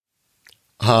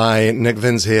Hi, Nick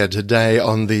Vince here. Today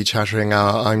on the Chattering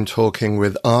Hour, I'm talking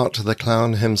with Art the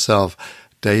Clown himself,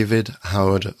 David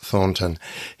Howard Thornton.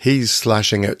 He's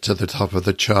slashing it to the top of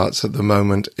the charts at the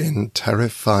moment in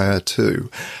Terrifier 2.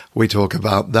 We talk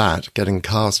about that, getting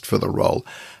cast for the role,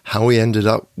 how he ended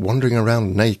up wandering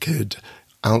around naked,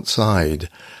 outside,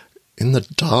 in the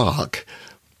dark,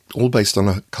 all based on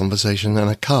a conversation in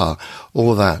a car.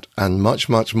 All that and much,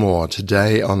 much more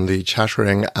today on the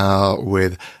Chattering Hour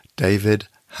with David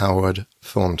Howard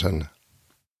Thornton.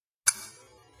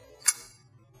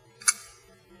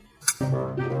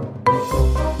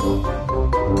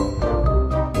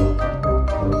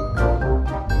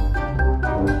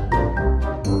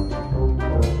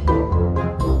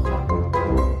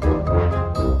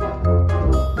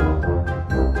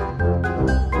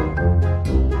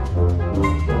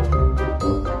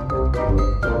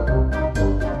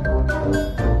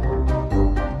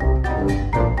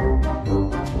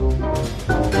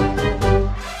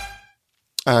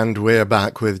 And we're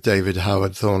back with David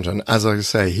Howard Thornton. As I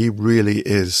say, he really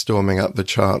is storming up the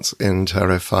charts in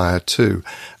Terrifier 2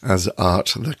 as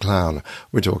Art the Clown.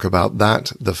 We talk about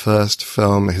that, the first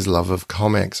film, his love of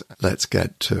comics. Let's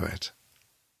get to it.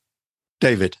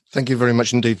 David, thank you very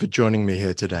much indeed for joining me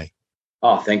here today.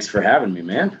 Oh, thanks for having me,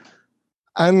 man.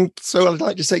 And so I'd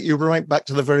like to take you right back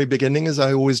to the very beginning, as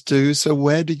I always do. So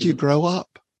where did you grow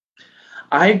up?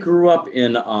 I grew up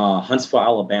in Huntsville,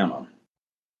 Alabama.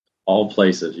 All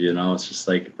places, it's just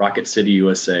like Rocket City,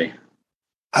 USA.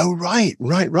 Oh, right.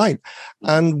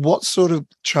 And what sort of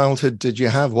childhood did you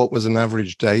have? What was an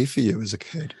average day for you as a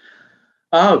kid?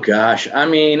 Oh, gosh. I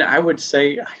mean, I would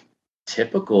say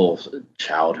typical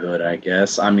childhood, I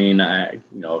guess. I mean, I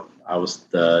was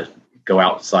the go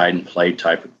outside and play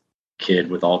type of kid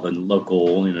with all the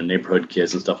local, neighborhood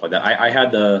kids and stuff like that. I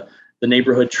had the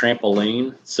neighborhood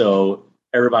trampoline, so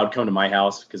everybody would come to my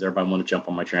house because everybody wanted to jump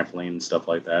on my trampoline and stuff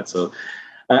like that. So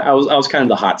I was kind of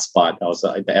the hot spot. I was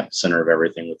the epicenter of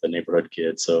everything with the neighborhood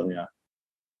kids. So, yeah.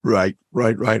 Right.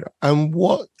 And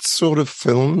what sort of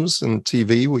films and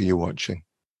TV were you watching?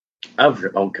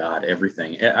 Oh, God,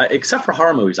 everything. Except for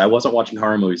horror movies. I wasn't watching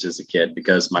horror movies as a kid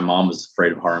because my mom was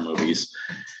afraid of horror movies.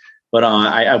 But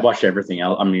I watched everything. I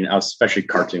was especially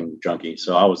cartoon junkie.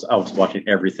 So I was watching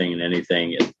everything and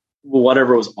anything.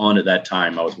 Whatever was on at that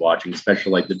time, I was watching,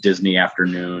 especially like the Disney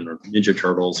Afternoon or Ninja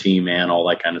Turtles, He-Man, all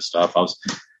that kind of stuff. I was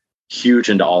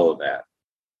huge into all of that.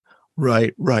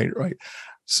 Right.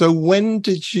 So when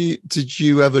did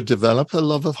you ever develop a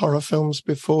love of horror films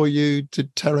before you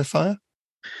did Terrifier?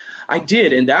 I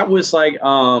did, and that was like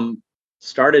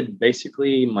started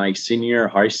basically my senior year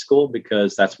of high school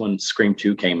because that's when Scream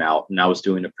 2 came out, and I was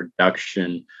doing a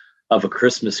production of A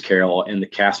Christmas Carol, and the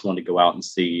cast wanted to go out and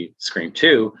see Scream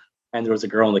 2. And there was a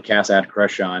girl in the cast I had a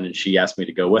crush on, and she asked me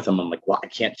to go with them. I'm like, well, I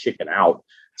can't chicken out,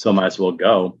 so I might as well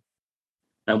go.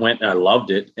 I went and I loved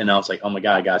it, and I was like, oh my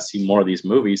God, I got to see more of these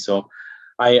movies. So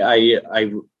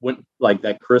I went like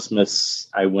that Christmas.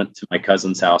 I went to my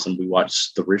cousin's house and we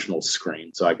watched the original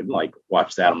Scream, so I could like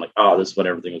watch that. I'm like, oh, this is what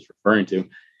everything was referring to.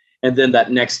 And then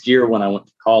that next year, when I went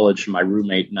to college, my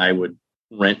roommate and I would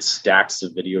rent stacks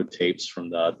of videotapes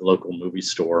from the local movie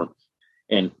store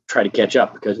and try to catch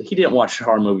up because he didn't watch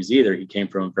horror movies either. He came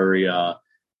from a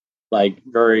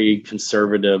very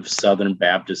conservative Southern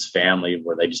Baptist family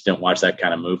where they just didn't watch that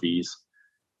kind of movies.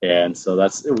 And so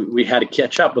we had to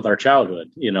catch up with our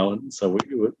childhood, So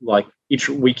we would, like each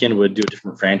weekend would do a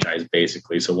different franchise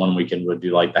basically. So one weekend would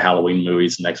do like the Halloween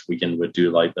movies, next weekend would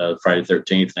do like the Friday the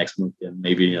 13th, next weekend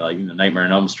maybe like Nightmare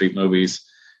on Elm Street movies.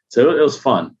 So it was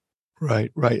fun.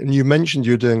 Right. And you mentioned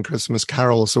you're doing Christmas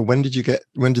Carol. So when did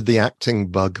the acting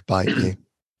bug bite you?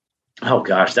 Oh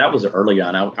gosh, that was early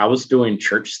on. I was doing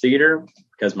church theater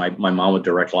because my mom would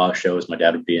direct a lot of shows. My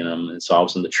dad would be in them. And so I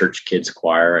was in the church kids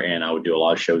choir and I would do a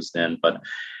lot of shows then. But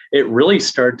it really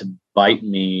started to bite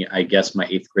me, I guess, my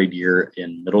 8th grade year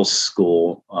in middle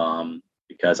school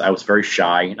because I was very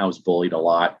shy and I was bullied a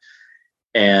lot.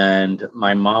 And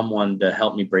my mom wanted to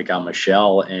help me break out my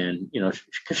shell. And,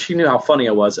 because she knew how funny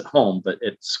I was at home, but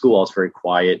at school I was very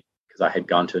quiet because I had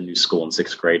gone to a new school in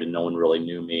 6th grade and no one really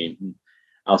knew me. And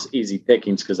I was easy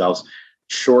pickings because I was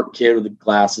short kid with the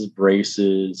glasses,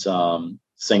 braces,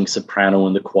 sang soprano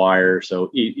in the choir.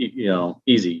 So,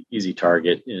 easy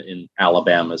target in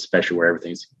Alabama, especially where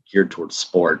everything's geared towards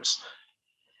sports.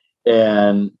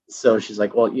 And so she's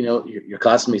like, well, your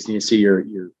classmates need to see your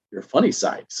funny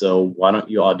side. So why don't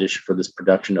you audition for this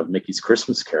production of Mickey's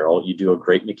Christmas Carol? You do a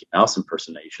great Mickey Mouse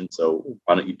impersonation. So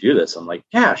why don't you do this? I'm like,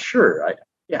 yeah, sure. I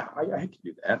can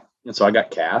do that. And so I got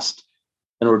cast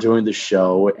and we're doing the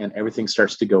show and everything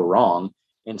starts to go wrong.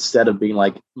 instead of being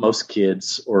like most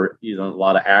kids or a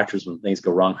lot of actors when things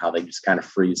go wrong, how they just kind of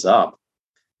freeze up.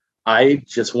 I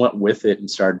just went with it and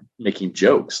started making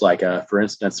jokes. Like, for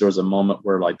instance, there was a moment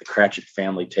where like the Cratchit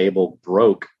family table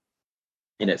broke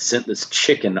and it sent this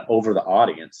chicken over the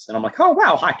audience. And I'm like, oh,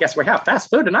 wow, I guess we have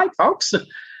fast food tonight, folks.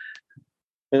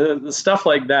 The stuff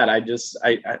like that.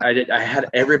 I had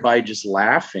everybody just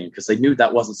laughing because they knew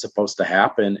that wasn't supposed to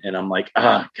happen. And I'm like,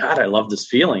 God, I love this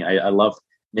feeling. I love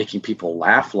making people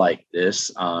laugh like this.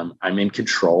 I'm in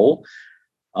control.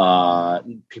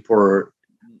 People are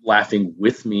laughing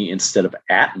with me instead of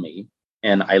at me.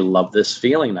 And I love this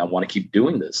feeling. And I want to keep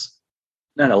doing this.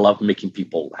 And I love making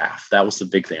people laugh. That was the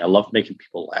big thing. I love making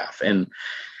people laugh. And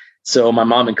so my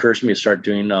mom encouraged me to start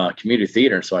doing community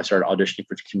theater. So I started auditioning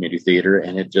for community theater,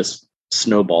 and it just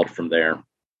snowballed from there.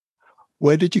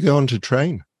 Where did you go on to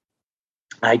train?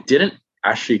 I didn't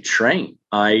actually train.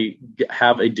 I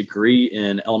have a degree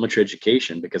in elementary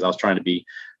education because I was trying to be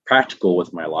practical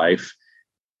with my life.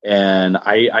 And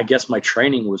I guess my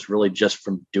training was really just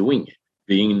from doing it,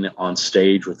 being on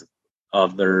stage with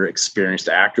other experienced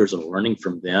actors and learning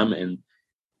from them, and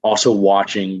also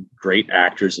watching great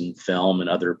actors in film and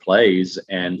other plays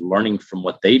and learning from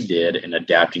what they did and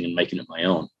adapting and making it my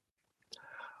own.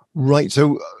 Right.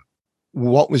 So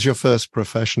what was your first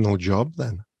professional job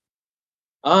then?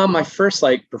 My first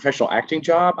like professional acting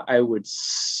job, I would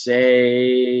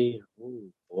say, oh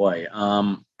boy,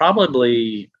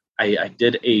 probably I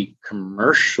did a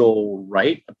commercial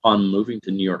right upon moving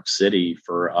to New York City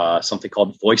for something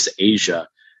called Voice Asia.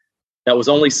 That was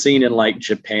only seen in like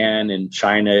Japan and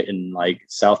China and like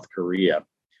South Korea.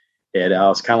 And I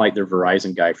was kind of like their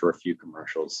Verizon guy for a few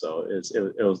commercials. So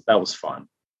that was fun.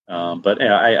 But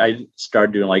yeah, I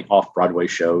started doing like off-Broadway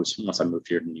shows once I moved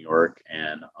here to New York.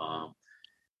 And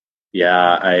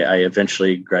I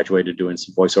eventually graduated doing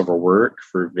some voiceover work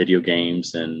for video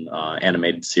games and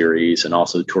animated series, and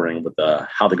also touring with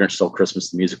How the Grinch Stole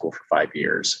Christmas, the musical, for 5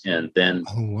 years. And then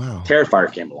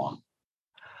Terrifier came along.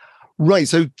 Right.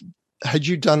 So had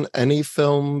you done any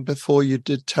film before you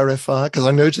did Terrifier? Because I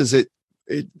noticed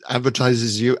it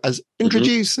advertises you as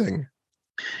introducing.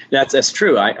 That's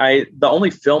true. I the only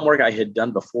film work I had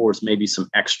done before was maybe some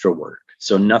extra work,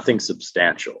 so nothing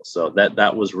substantial. So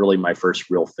that was really my first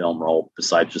real film role,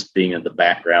 besides just being in the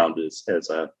background as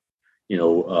a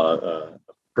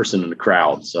person in the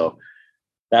crowd. So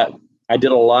that I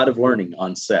did a lot of learning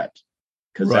on set,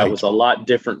 because that was a lot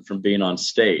different from being on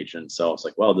stage. And so I was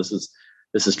like, well, this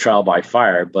is trial by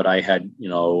fire, but I had,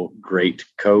 great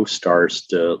co-stars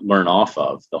to learn off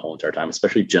of the whole entire time,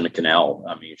 especially Jenna Cannell.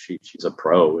 I mean, she's a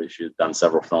pro. She's done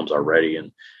several films already,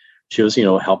 and she was,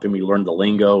 helping me learn the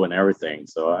lingo and everything.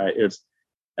 So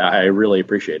I really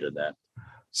appreciated that.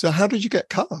 So how did you get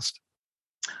cast?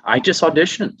 I just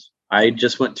auditioned. I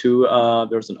just went to,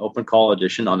 there was an open call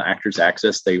audition on Actors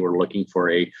Access. They were looking for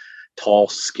a tall,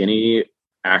 skinny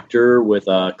actor with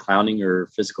a clowning or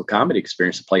physical comedy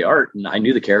experience to play Art. And I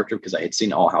knew the character because I had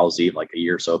seen All Hallows Eve like a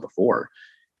year or so before.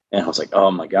 And I was like,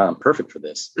 oh my God, I'm perfect for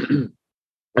this.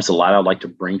 There's a lot I'd like to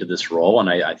bring to this role. And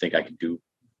I think I could do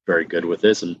very good with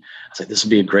this. And I was like, this would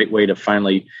be a great way to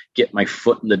finally get my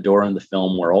foot in the door in the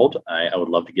film world. I would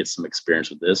love to get some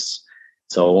experience with this.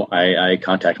 So I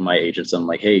contacted my agents and I'm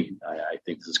like, hey, I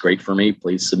think this is great for me.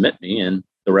 Please submit me. And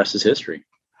the rest is history.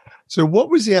 So what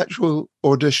was the actual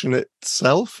audition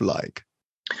itself like?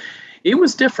 It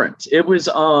was different. It was,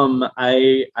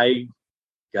 I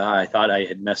thought I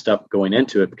had messed up going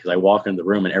into it, because I walk into the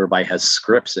room and everybody has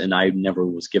scripts and I never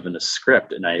was given a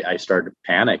script, and I started to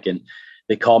panic, and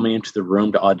they called me into the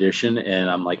room to audition, and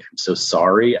I'm like, I'm so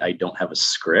sorry, I don't have a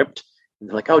script. And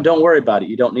they're like, oh, don't worry about it.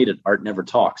 You don't need it. Art never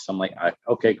talks. I'm like,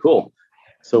 okay, cool.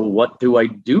 So what do I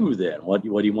do then? What do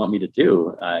you want me to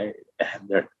do?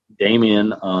 Damien,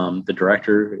 the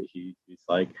director, he's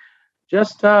like,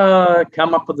 just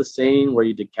come up with a scene where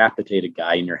you decapitate a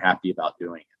guy and you're happy about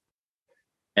doing it.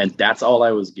 And that's all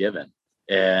I was given.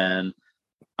 And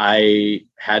I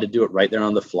had to do it right there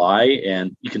on the fly.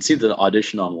 And you can see the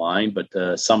audition online, but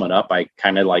to sum it up, I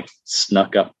kind of like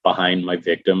snuck up behind my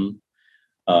victim,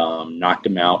 knocked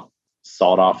him out,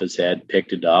 sawed off his head,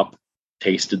 picked it up,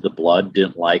 tasted the blood,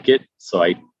 didn't like it. So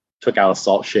I took out a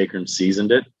salt shaker and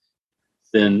seasoned it.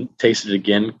 Then tasted it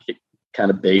again,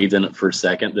 kind of bathed in it for a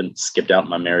second, then skipped out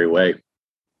my merry way.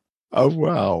 Oh,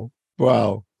 wow.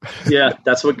 Wow. Yeah,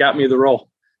 that's what got me the role.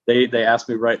 They asked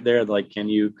me right there, like, can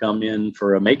you come in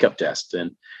for a makeup test?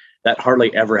 And that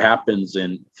hardly ever happens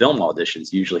in film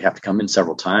auditions. You usually have to come in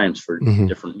several times for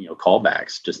different,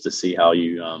 callbacks, just to see how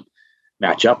you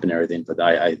match up and everything. But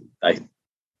I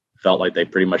felt like they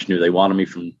pretty much knew they wanted me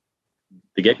from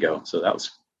the get-go. So that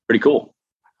was pretty cool.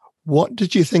 What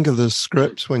did you think of the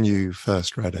script when you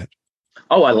first read it?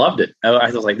 Oh, I loved it.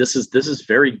 I was like, this is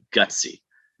very gutsy.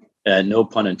 No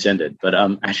pun intended, but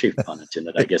actually pun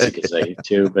intended, I guess you could say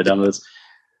too. But it's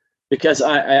because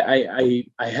I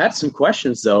had some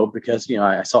questions though, because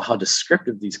I saw how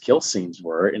descriptive these kill scenes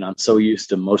were, and I'm so used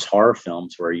to most horror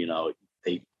films where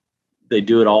they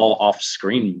do it all off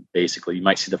screen. Basically, you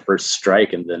might see the first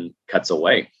strike and then cuts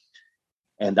away,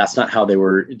 and that's not how they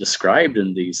were described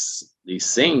in these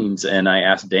scenes. And I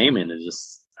asked Damon,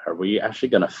 are we actually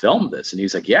going to film this? And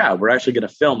he's like, yeah, we're actually going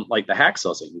to film like the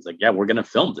hacksaw scene. He's like, yeah, we're going to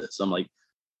film this. I'm like,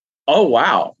 oh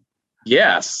wow,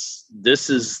 yes,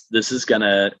 this is going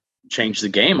to change the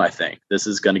game. I think this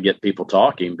is going to get people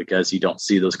talking, because you don't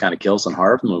see those kind of kills in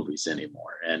horror movies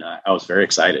anymore. And I was very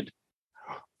excited.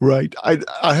 Right.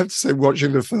 I have to say,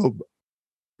 watching the film,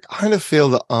 I kind of feel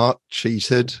that Art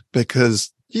cheated,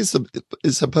 because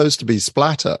it's supposed to be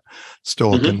splatter,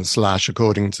 stalk and slash,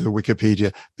 according to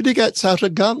Wikipedia, but he gets out a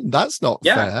gun. That's not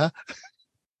fair.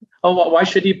 Oh, well, why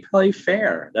should he play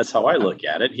fair? That's how I look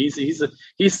at it. He's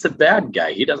the bad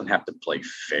guy. He doesn't have to play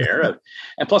fair.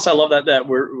 And plus, I love that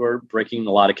we're breaking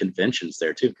a lot of conventions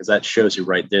there too, because that shows you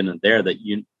right then and there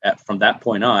that from that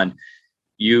point on,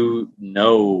 you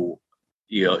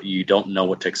don't know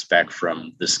what to expect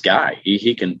from this guy.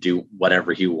 He can do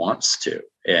whatever he wants to,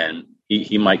 and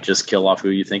he might just kill off who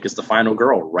you think is the final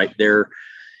girl right there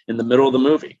in the middle of the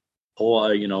movie, pull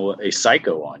a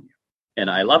psycho on you. And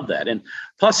I love that. And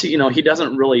plus, he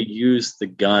doesn't really use the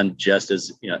gun just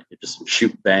as, just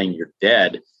shoot, bang, you're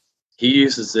dead. He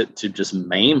uses it to just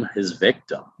maim his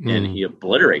victim, and he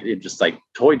obliterates it, just like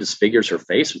totally disfigures her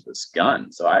face with this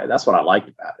gun. So that's what I liked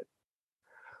about it.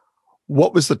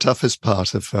 What was the toughest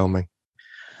part of filming?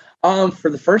 For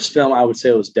the first film, I would say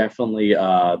it was definitely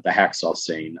the hacksaw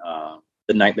scene.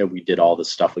 The night that we did all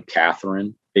this stuff with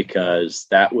Catherine, because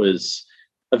that was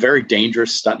a very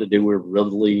dangerous stunt to do. We were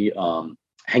really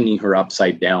hanging her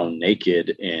upside down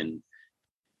naked, and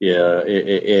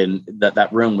that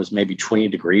room was maybe 20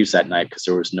 degrees that night because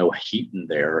there was no heat in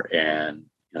there, and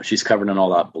she's covered in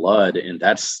all that blood, and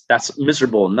that's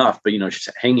miserable enough. But she's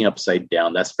hanging upside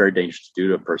down. That's very dangerous to do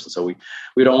to a person. So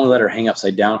we'd only let her hang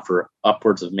upside down for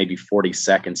upwards of maybe 40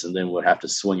 seconds, and then we'd have to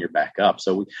swing her back up.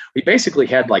 So we basically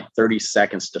had like 30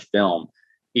 seconds to film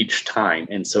each time,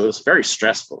 and so it was very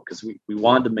stressful because we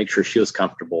wanted to make sure she was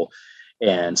comfortable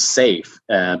and safe,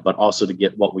 but also to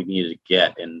get what we needed to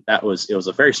get. And it was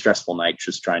a very stressful night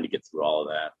just trying to get through all of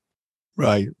that.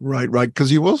 Right.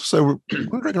 Because you also were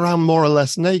wandering around more or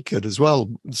less naked as well.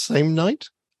 Same night?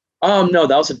 No,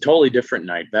 that was a totally different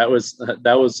night. That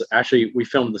was actually, we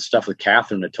filmed the stuff with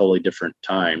Catherine at a totally different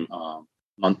time,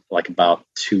 like about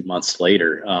 2 months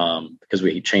later, because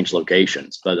we changed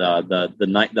locations. But the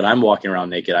night that I'm walking around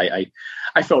naked,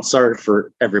 I felt sorry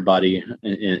for everybody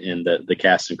in the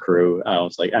cast and crew. I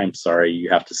was like, I'm sorry you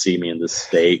have to see me in this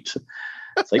state.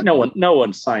 It's like no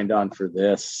one signed on for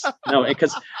this. No,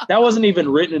 because that wasn't even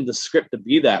written in the script to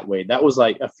be that way. That was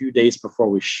like a few days before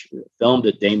we filmed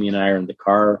it. Damien and I are in the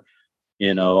car,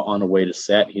 on the way to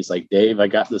set. He's like, Dave, I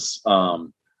got this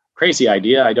crazy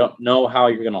idea. I don't know how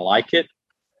you're going to like it,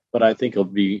 but I think it'll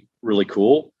be really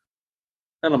cool.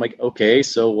 And I'm like, okay,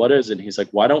 so what is it? And he's like,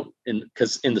 why don't,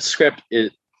 because in the script,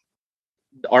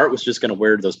 Art was just going to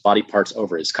wear those body parts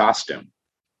over his costume.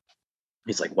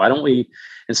 He's like, why don't we,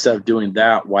 instead of doing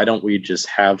that, why don't we just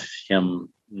have him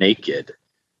naked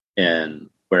and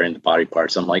wearing the body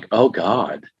parts? I'm like, oh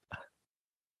God.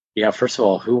 Yeah, first of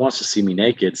all, who wants to see me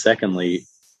naked? Secondly,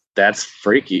 that's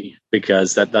freaky,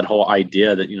 because that whole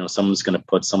idea that, someone's going to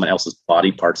put someone else's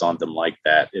body parts on them like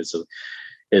that is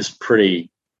pretty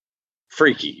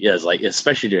freaky. Yeah, it's like,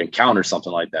 especially to encounter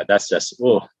something like that. That's just,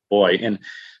 oh boy. And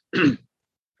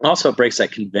also it breaks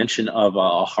that convention of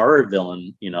a horror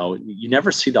villain. You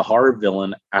never see the horror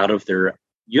villain out of their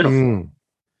uniform.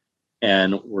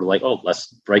 And we're like, oh, let's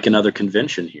break another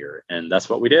convention here. And that's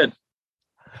what we did.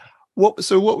 What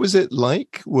was it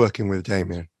like working with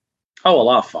Damien? Oh, a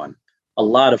lot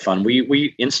of fun.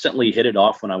 We instantly hit it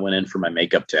off when I went in for my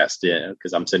makeup test,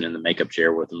 because I'm sitting in the makeup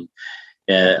chair with him.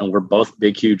 And we're both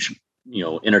big, huge,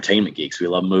 entertainment geeks. We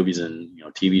love movies and,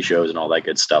 TV shows and all that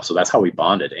good stuff. So that's how we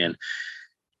bonded. And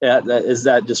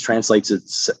that just translates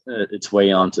its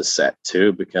way onto set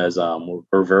too, because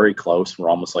we're very close. We're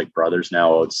almost like brothers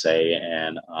now, I would say,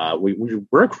 and we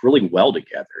work really well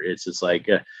together. It's just like,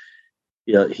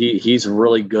 he's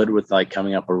really good with like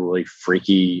coming up with really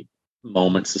freaky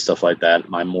moments and stuff like that.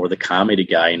 I'm more the comedy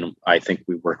guy, and I think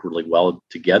we work really well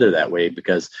together that way,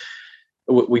 because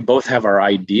we both have our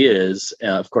ideas.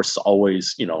 Of course, it's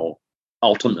always,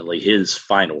 ultimately his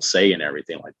final say and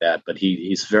everything like that. But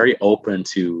he's very open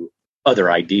to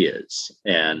other ideas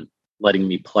and letting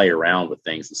me play around with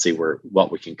things and see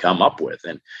what we can come up with.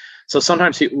 And so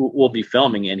sometimes we'll be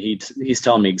filming and he's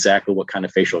telling me exactly what kind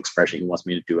of facial expression he wants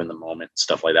me to do in the moment,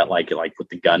 stuff like that. Like with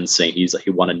the gun scene, he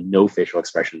wanted no facial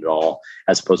expression at all,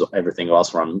 as opposed to everything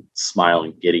else where I'm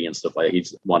smiling, giddy and stuff like that. He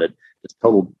just wanted this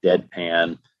total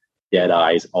deadpan, dead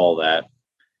eyes, all that.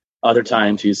 Other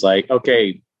times he's like,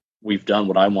 okay, we've done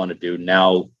what I want to do.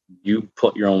 Now you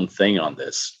put your own thing on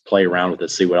this, play around with it,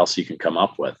 see what else you can come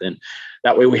up with. And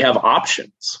that way we have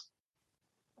options.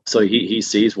 So he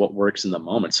sees what works in the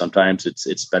moment. Sometimes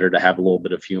it's better to have a little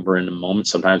bit of humor in the moment.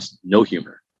 Sometimes no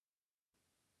humor.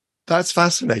 That's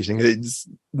fascinating. It's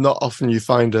not often you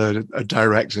find a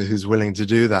director who's willing to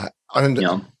do that. And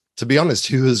to be honest,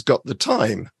 who has got the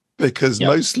time? Because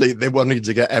mostly they wanted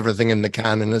to get everything in the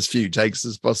can in as few takes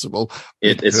as possible.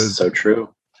 It is so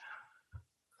true.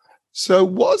 So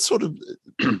what sort of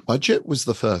budget was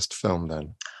the first film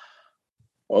then?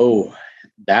 Oh,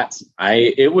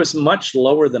 it was much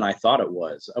lower than I thought it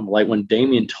was. Like when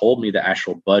Damien told me the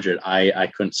actual budget,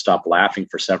 I couldn't stop laughing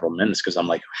for several minutes because I'm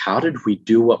like, how did we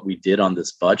do what we did on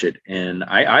this budget? And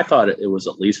I thought it was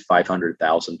at least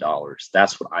 $500,000.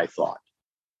 That's what I thought.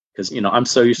 Because, I'm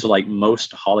so used to like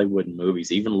most Hollywood movies,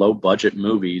 even low budget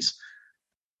movies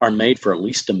are made for at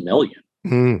least $1 million.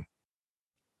 Mm.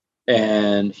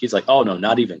 And he's like, oh, no,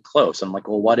 not even close. I'm like,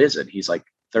 well, what is it? He's like,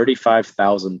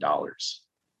 $35,000.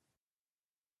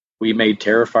 We made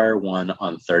Terrifier 1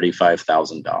 on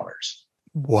 $35,000.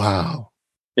 Wow.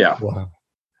 Yeah. Wow.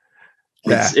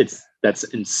 Yeah. That's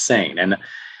insane. And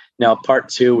now part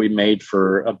 2 we made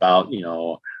for about,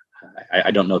 I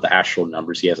don't know the actual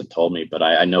numbers. He hasn't told me, but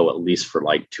I know at least for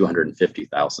like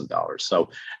 $250,000. So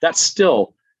that's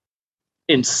still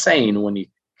insane when you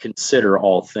consider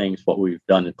all things what we've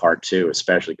done in part 2,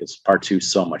 especially because part 2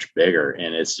 is so much bigger.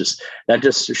 And that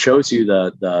just shows you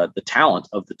the talent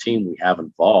of the team we have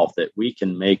involved, that we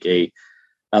can make a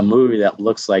movie that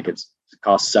looks like it's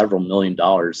cost several $1 million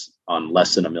on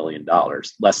less than $1 million,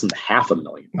 less than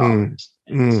 $500,000.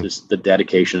 It's just the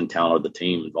dedication and talent of the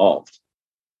team involved.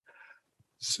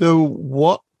 So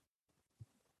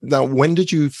when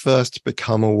did you first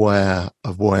become aware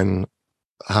of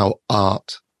how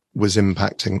art was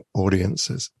impacting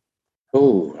audiences?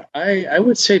 Oh, I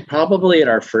would say probably at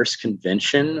our first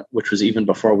convention, which was even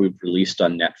before we released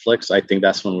on Netflix. I think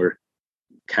that's when we're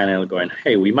kind of going,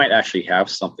 hey, we might actually have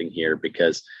something here,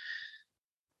 because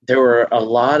there were a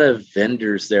lot of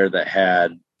vendors there that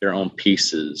had their own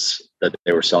pieces that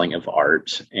they were selling of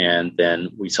art. And then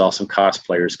we saw some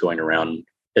cosplayers going around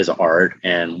as art,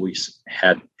 and we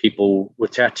had people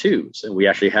with tattoos, and we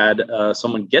actually had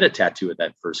someone get a tattoo at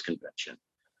that first convention.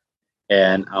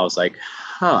 And I was like,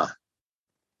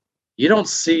 you don't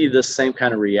see the same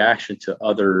kind of reaction to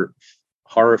other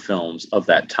horror films of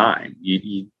that time.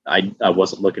 I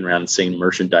wasn't looking around and seeing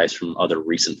merchandise from other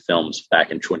recent films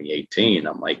back in 2018.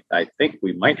 I'm like, I think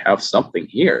we might have something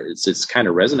here. It's kind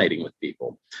of resonating with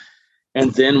people.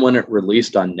 And then when it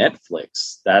released on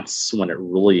Netflix, that's when it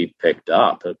really picked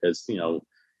up, because,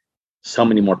 so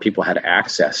many more people had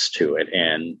access to it,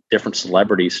 and different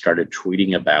celebrities started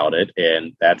tweeting about it.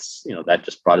 And that's, that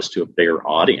just brought us to a bigger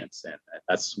audience. And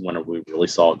that's when we really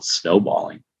saw it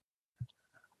snowballing.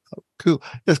 Oh, cool.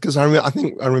 Yes, because I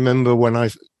think I remember when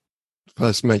I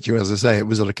first met you, as I say, it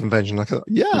was at a convention. I thought,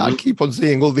 I keep on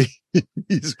seeing all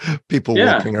these people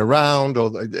walking around,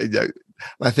 or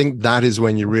I think that is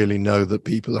when you really know that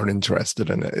people are interested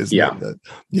in it, isn't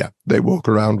it? They walk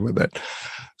around with it.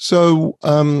 So,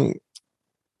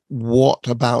 what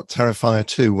about Terrifier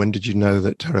 2? When did you know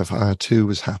that Terrifier 2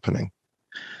 was happening?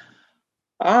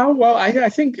 Well, I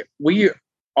think we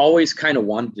always kind of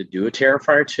wanted to do a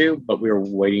Terrifier 2, but we were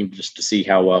waiting just to see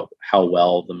how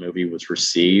well the movie was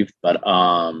received. But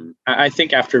I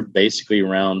think after basically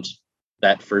around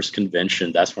that first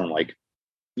convention, that's when I'm like,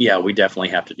 we definitely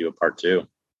have to do a part 2.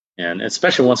 And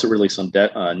especially once it released on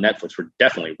Netflix,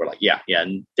 we're like,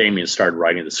 and Damien started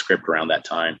writing the script around that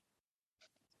time.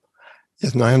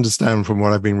 Yes, and I understand from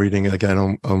what I've been reading again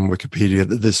on Wikipedia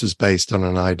that this was based on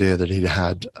an idea that he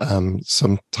had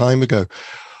some time ago.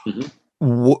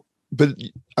 Mm-hmm. But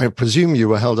I presume you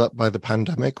were held up by the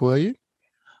pandemic, were you?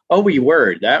 Oh, we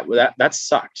were. That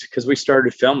sucked, because we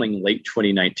started filming late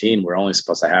 2019. We're only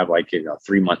supposed to have like a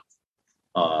 3-month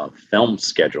film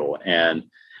schedule, and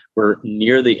we're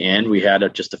near the end. We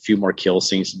had just a few more kill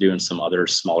scenes to do and some other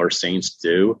smaller scenes to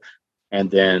do,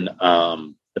 and then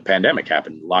the pandemic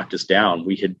happened, locked us down.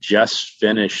 We had just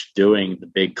finished doing the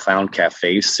big clown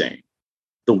cafe scene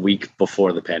the week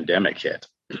before the pandemic hit.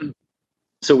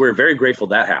 So we're very grateful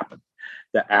that happened.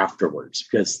 the afterwards,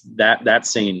 because that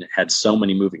scene had so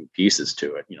many moving pieces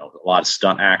to it. A lot of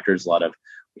stunt actors,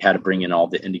 we had to bring in all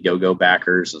the Indiegogo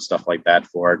backers and stuff like that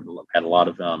for it. Had a lot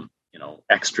of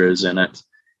extras in it.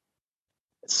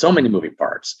 So many moving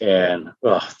parts, and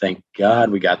thank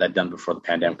God we got that done before the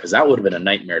pandemic, because that would have been a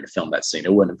nightmare to film that scene.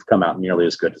 It wouldn't have come out nearly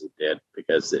as good as it did,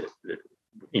 because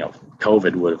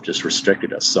COVID would have just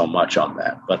restricted us so much on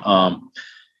that. But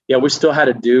we still had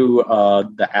to do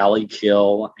the alley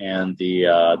kill and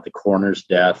the coroner's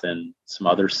death and some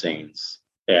other scenes.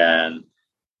 And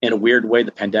in a weird way,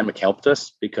 the pandemic helped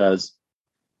us, because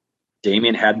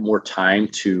Damien had more time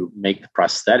to make the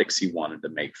prosthetics he wanted to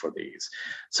make for these.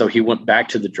 So he went back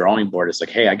to the drawing board. It's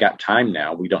like, hey, I got time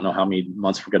now. We don't know how many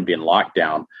months we're going to be in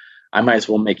lockdown. I might as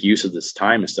well make use of this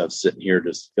time instead of sitting here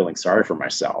just feeling sorry for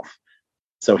myself.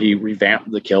 So he revamped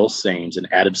the kill scenes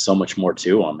and added so much more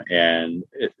to them. And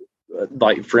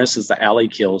for instance, the alley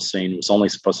kill scene was only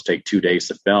supposed to take 2 days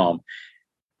to film.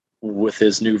 With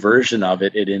his new version of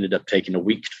it, it ended up taking a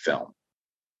week to film,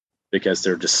 because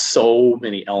there are just so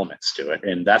many elements to it.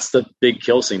 And that's the big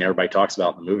kill scene everybody talks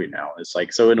about in the movie now. It's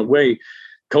like, so in a way,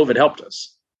 COVID helped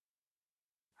us.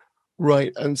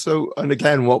 Right. And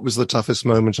again, what was the toughest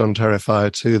moment on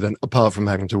Terrifier 2 then, apart from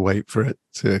having to wait for it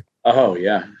to... Oh,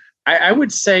 yeah. I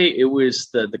would say it was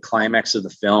the climax of the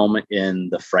film in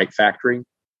the Fright Factory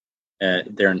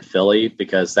there in Philly,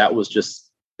 because that was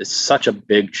just such a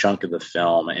big chunk of the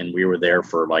film. And we were there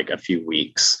for like a few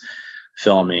weeks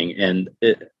filming, and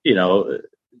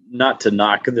not to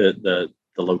knock the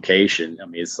location. I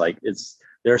mean,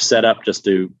 they're set up just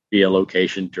to be a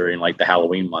location during like the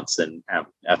Halloween months, and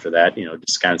after that,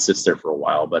 just kind of sits there for a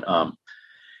while. But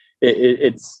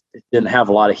it didn't have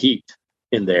a lot of heat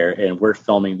in there, and we're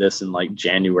filming this in like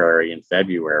January and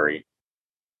February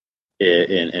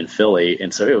in Philly,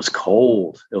 and so it was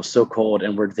cold. It was so cold,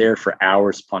 and we're there for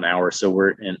hours upon hours. So we're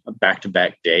in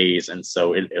back-to-back days, and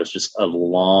so it was just a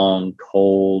long,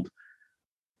 cold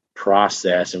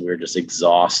process, and we were just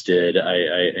exhausted.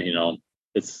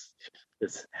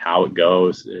 It's how it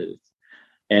goes, and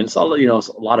it's all it's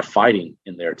a lot of fighting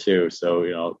in there too.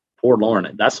 So poor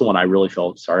Lauren, that's the one I really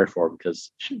felt sorry for, because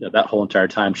that whole entire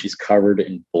time she's covered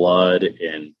in blood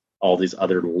and all these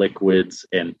other liquids,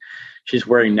 and she's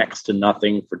wearing next to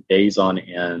nothing for days on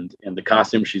end. And the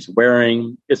costume she's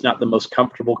wearing is not the most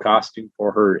comfortable costume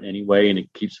for her anyway, and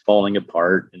it keeps falling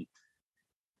apart. And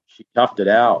she toughed it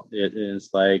out. It's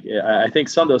like, I think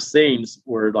some of those scenes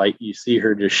where like you see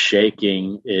her just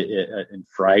shaking in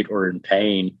fright or in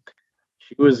pain,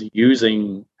 she was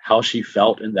using how she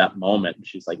felt in that moment.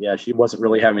 She's like, yeah, she wasn't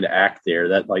really having to act there.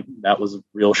 That was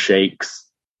real shakes.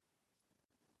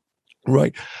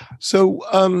 Right. So,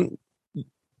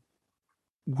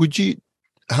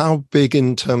 how big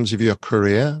in terms of your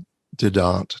career did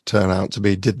art turn out to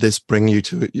be? Did this bring you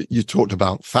to, you talked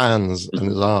about fans and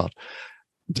his art.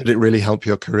 Did it really help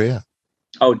your career?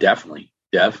 Oh, definitely.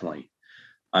 Definitely.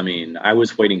 I mean, I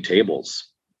was waiting tables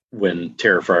when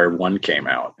Terrifier 1 came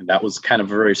out, and that was kind of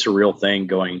a very surreal thing,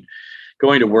 going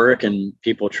to work and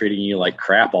people treating you like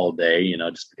crap all day,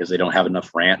 just because they don't have enough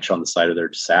ranch on the side of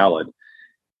their salad.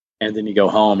 And then you go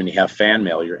home and you have fan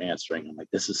mail you're answering. I'm like,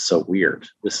 this is so weird.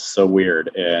 This is so weird.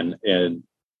 And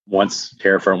once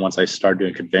I started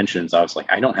doing conventions, I was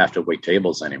like, I don't have to wait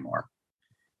tables anymore.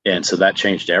 And so that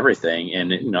changed everything.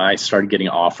 And, I started getting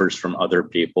offers from other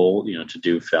people, to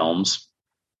do films.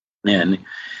 And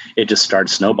it just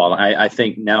started snowballing. I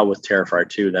think now with Terrifier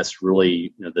 2, that's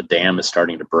really, the dam is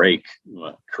starting to break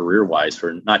career-wise,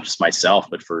 for not just myself,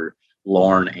 but for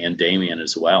Lauren and Damien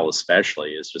as well,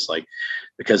 especially. It's just like,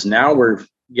 because now we're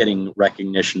getting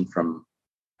recognition from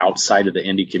outside of the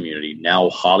indie community.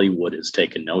 Now Hollywood has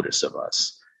taken notice of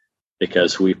us,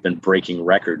 because we've been breaking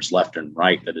records left and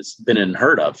right that it's been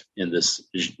unheard of in this,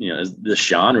 this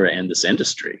genre and this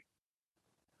industry.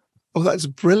 Oh, that's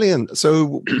brilliant.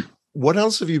 So what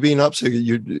else have you been up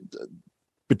to?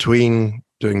 Between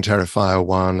doing Terrifier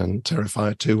 1 and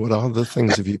Terrifier 2, what other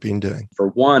things have you been doing? For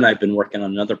one, I've been working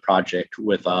on another project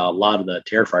with a lot of the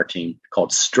Terrifier team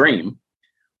called Stream,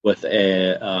 with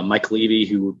Mike Levy,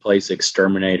 who plays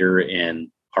Exterminator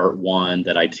in Part 1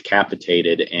 that I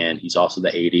decapitated, and he's also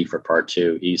the AD for Part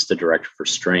 2. He's the director for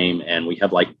Stream, and we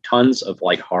have like tons of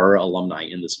like horror alumni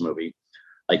in this movie,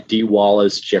 like Dee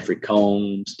Wallace, Jeffrey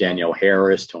Combs, Danielle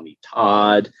Harris, Tony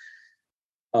Todd,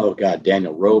 oh God,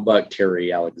 Daniel Roebuck,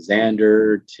 Terry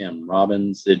Alexander, Tim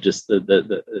Robbins. It just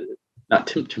not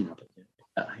Tim Robbins.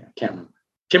 I can't remember.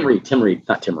 Tim Reed,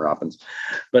 not Tim Robbins,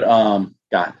 but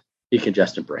God,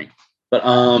 decongestant brain. But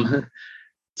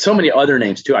so many other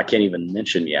names too I can't even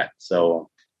mention yet. So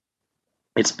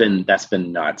That's been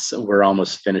nuts. We're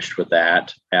almost finished with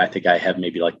that. I think I have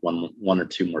maybe like one or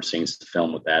two more scenes to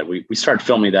film with that. We started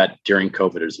filming that during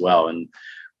COVID as well, and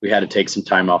we had to take some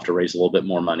time off to raise a little bit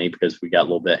more money because we got a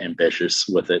little bit ambitious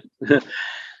with it.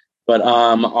 But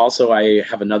also, I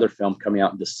have another film coming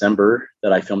out in December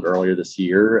that I filmed earlier this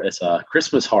year. It's a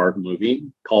Christmas horror movie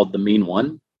called The Mean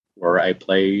One, where I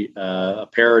play a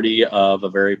parody of a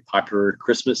very popular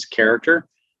Christmas character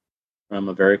from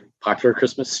a very popular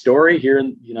Christmas story here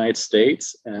in the United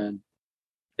States. And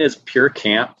it's pure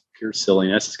camp, pure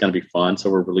silliness. It's going to be fun. So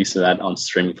we're releasing that on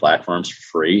streaming platforms for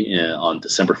free on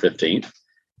December 15th.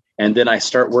 And then I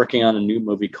start working on a new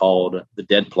movie called The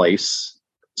Dead Place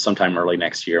sometime early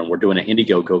next year. And we're doing an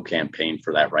Indiegogo campaign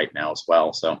for that right now as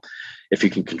well. So if you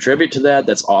can contribute to that,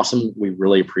 that's awesome. We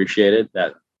really appreciate it.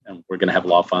 And we're going to have a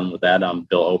lot of fun with that.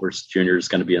 Bill Oberst Jr. is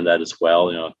going to be in that as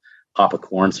well. Papa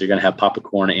Corn. So you're going to have Papa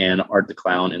Corn and Art the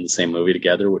Clown in the same movie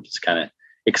together, which is kind of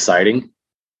exciting.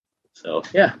 So,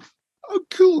 yeah. Oh,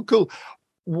 cool.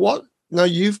 Now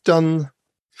you've done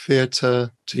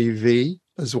theatre, TV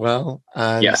as well,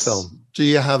 and Yes. film. Do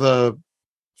you have a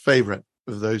favorite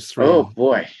of those three? Oh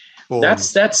boy.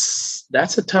 Forms?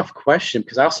 That's a tough question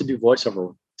because I also do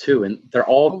voiceover too. And they're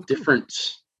all different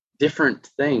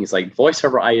things. Like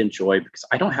voiceover I enjoy because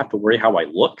I don't have to worry how I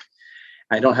look.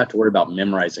 I don't have to worry about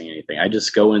memorizing anything. I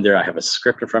just go in there. I have a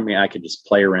script in front of me. I can just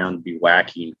play around and be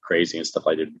wacky and crazy and stuff.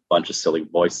 I did a bunch of silly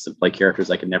voices and play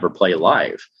characters I could never play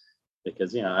live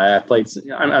because,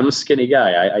 I'm a skinny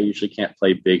guy. I usually can't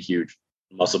play big, huge,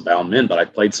 muscle-bound men, but I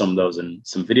played some of those in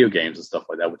some video games and stuff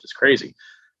like that, which is crazy.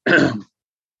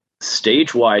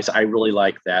 Stage-wise, I really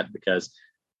like that because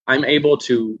I'm able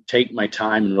to take my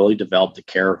time and really develop the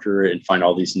character and find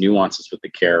all these nuances with the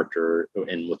character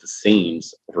and with the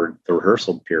scenes over the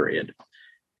rehearsal period.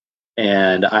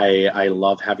 And I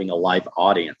love having a live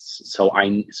audience. So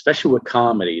especially with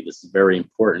comedy, this is very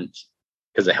important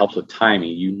because it helps with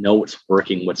timing. You know what's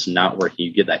working, what's not working.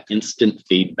 You get that instant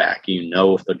feedback. You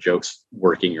know if the joke's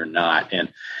working or not.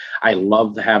 And I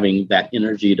love having that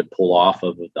energy to pull off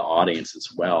of with the audience as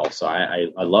well. So I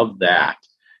love that.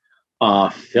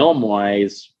 Film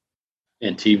wise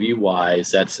and TV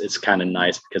wise, it's kind of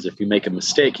nice because if you make a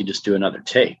mistake, you just do another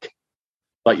take,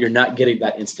 but you're not getting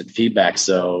that instant feedback.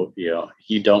 So,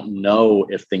 you don't know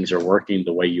if things are working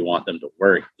the way you want them to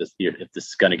work. If this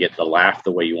is going to get the laugh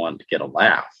the way you want to get a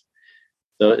laugh.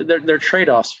 So they're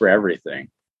trade-offs for everything.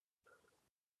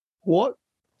 What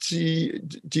do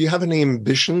you have any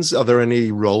ambitions? Are there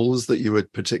any roles that you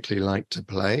would particularly like to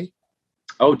play?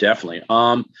 Oh, definitely.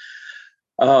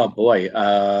 Oh boy.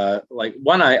 Like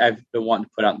one I've been wanting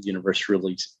to put out in the universe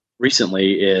really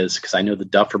recently is because I know the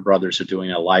Duffer Brothers are doing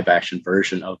a live action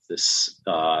version of this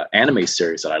anime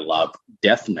series that I love,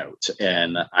 Death Note.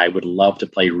 And I would love to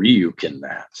play Ryuk in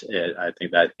that. I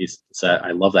think that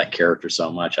I love that character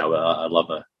so much. I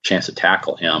love a chance to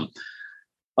tackle him.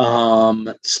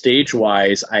 Stage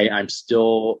wise, I'm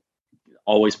still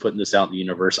always putting this out in the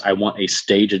universe. I want a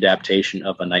stage adaptation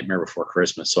of A Nightmare Before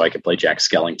Christmas so I could play Jack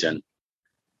Skellington.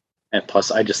 And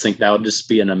plus, I just think that would just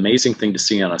be an amazing thing to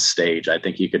see on a stage. I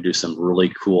think you could do some really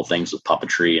cool things with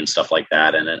puppetry and stuff like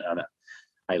that. And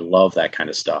I love that kind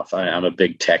of stuff. I'm a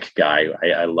big tech guy.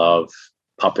 I love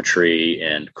puppetry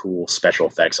and cool special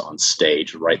effects on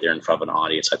stage right there in front of an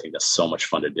audience. I think that's so much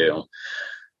fun to do.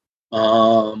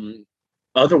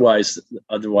 Otherwise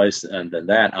than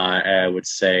that, I would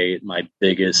say my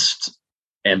biggest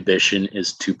ambition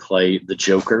is to play the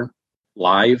Joker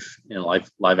live in a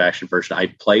live action version. I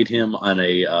played him on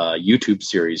a YouTube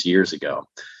series years ago,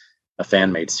 a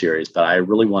fan made series, but I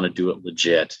really want to do it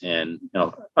legit. And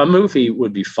a movie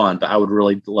would be fun, but I would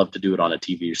really love to do it on a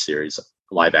TV series,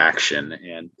 live action,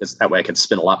 and that way I can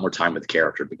spend a lot more time with the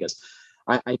character because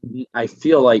I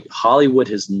feel like Hollywood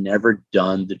has never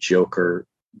done the Joker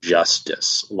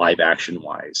justice live action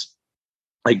wise.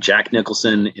 Like Jack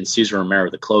Nicholson and Cesar Romero,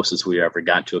 the closest we ever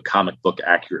got to a comic book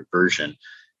accurate version.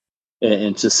 And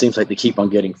it just seems like they keep on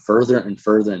getting further and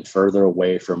further and further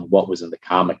away from what was in the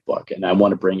comic book. And I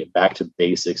want to bring it back to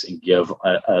basics and give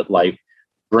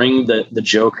bring the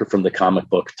Joker from the comic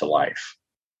book to life.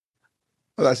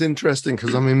 Well, that's interesting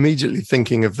because I'm immediately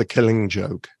thinking of The Killing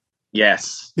Joke.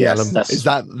 Yes. Is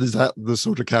that the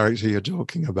sort of character you're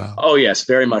talking about? Oh, yes,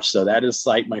 very much so. That is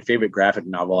like my favorite graphic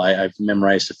novel. I've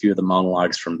memorized a few of the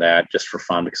monologues from that just for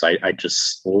fun because I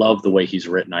just love the way he's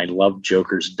written. I love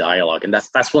Joker's dialogue. And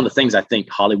that's one of the things I think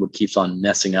Hollywood keeps on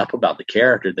messing up about the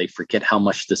character. They forget how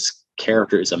much this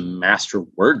character is a master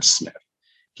wordsmith.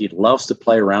 He loves to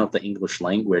play around with the English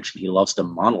language and he loves to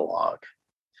monologue.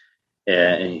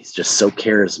 And he's just so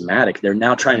charismatic. They're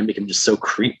now trying to make him just so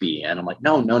creepy. And I'm like,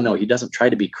 no. He doesn't try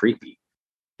to be creepy.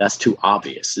 that's too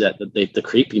obvious. That the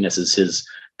creepiness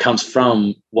comes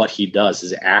from what he does,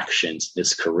 his actions,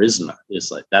 his charisma.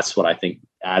 Is like, that's what I think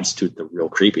adds to the real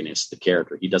creepiness of the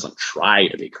character. He doesn't try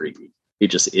to be creepy. He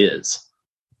just is.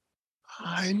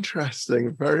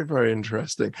 Interesting. Very, very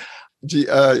interesting.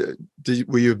 Were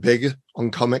you big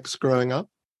on comics growing up?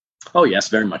 Oh yes,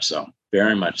 very much so.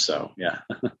 Very much so. Yeah.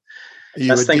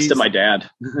 That's thanks to my dad.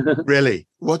 Really?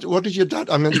 What did your dad?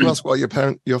 I meant to ask what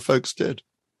your folks did.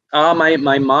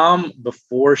 My mom,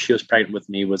 before she was pregnant with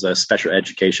me, was a special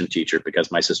education teacher because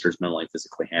my sister's mentally and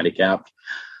physically handicapped.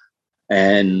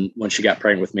 And when she got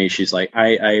pregnant with me, she's like,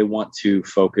 I want to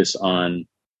focus on,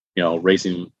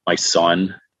 raising my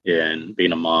son and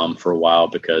being a mom for a while,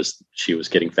 because she was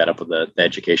getting fed up with the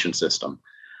education system.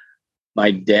 My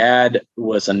dad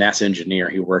was a NASA engineer.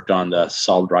 He worked on the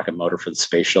solid rocket motor for the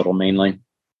space shuttle mainly.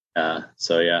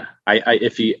 So yeah,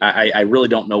 I really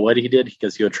don't know what he did,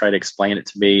 because he would try to explain it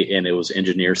to me and it was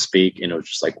engineer speak, and it was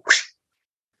just like,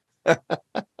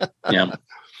 yeah.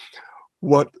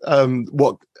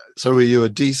 So were you a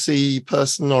DC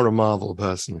person or a Marvel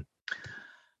person?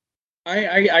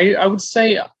 I would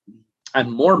say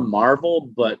I'm more Marvel,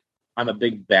 but I'm a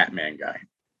big Batman guy.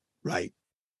 Right.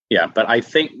 Yeah. But I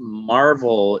think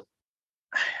Marvel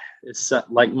is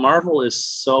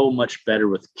so much better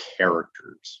with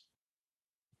characters.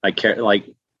 Like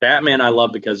Batman, I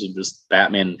love because of just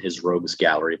Batman and his rogues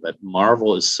gallery, but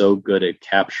Marvel is so good at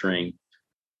capturing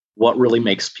what really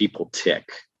makes people tick.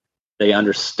 They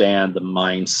understand the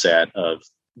mindset of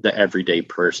the everyday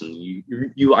person.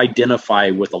 You identify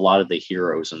with a lot of the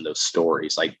heroes in those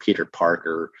stories, like Peter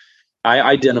Parker. I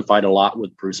identified a lot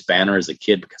with Bruce Banner as a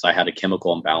kid because I had a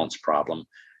chemical imbalance problem.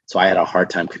 So I had a hard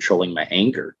time controlling my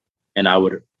anger, and I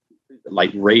would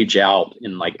like rage out,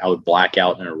 and like I would black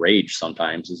out in a rage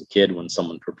sometimes as a kid when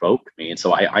someone provoked me. And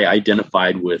so I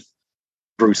identified with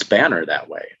Bruce Banner that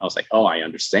way. I was like, oh, I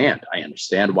understand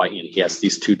why he has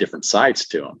these two different sides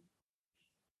to him.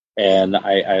 And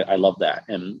I love that.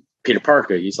 And Peter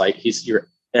Parker, he's your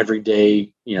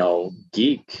everyday,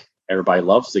 geek. Everybody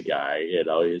loves the guy.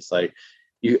 It's like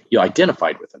you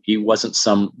identified with him. He wasn't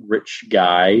some rich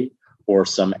guy or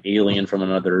some alien from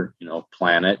another,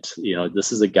 planet.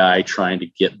 This is a guy trying to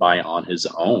get by on his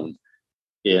own.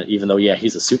 Even though, yeah,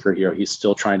 he's a superhero, he's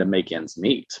still trying to make ends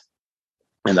meet.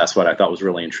 And that's what I thought was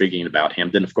really intriguing about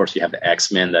him. Then, of course, you have the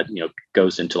X-Men that,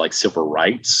 goes into like civil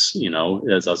rights.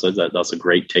 That's a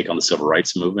great take on the civil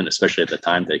rights movement, especially at the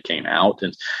time that it came out.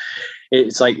 And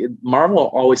it's like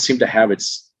Marvel always seemed to have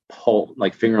its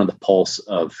finger on the pulse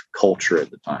of culture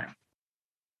at the time.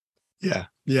 Yeah.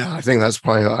 I think that's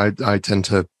why I tend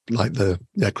to like the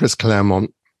Chris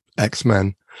Claremont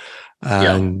X-Men.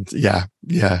 And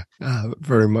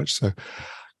very much so.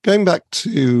 Going back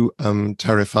to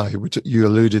Terrify, which you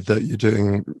alluded that you're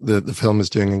doing, the film is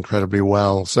doing incredibly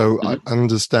well. So I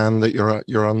understand that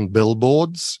you're on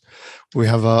billboards. We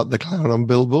have the Clown on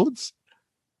billboards.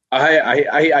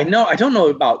 I know. I don't know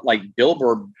about like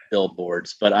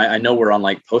billboards, but I know we're on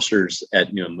like posters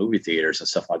at movie theaters and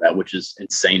stuff like that, which is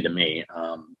insane to me.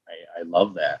 I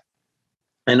love that.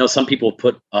 I know some people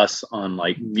put us on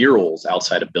like murals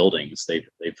outside of buildings. They've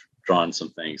drawn some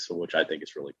things, which I think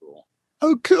is really cool.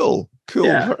 Oh, cool.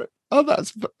 Yeah. Oh,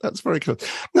 that's very cool.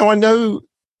 Now, I know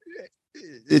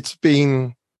it's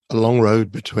been a long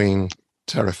road between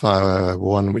Terrifier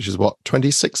 1, which is what,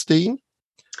 2016?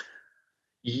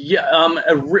 Yeah,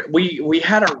 we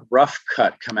had a rough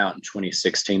cut come out in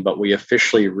 2016, but we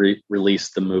officially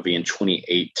released the movie in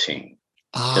 2018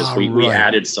 because we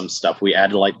added some stuff. We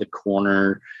added like the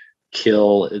corner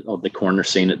kill of the corner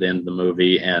scene at the end of the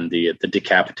movie and the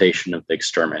decapitation of the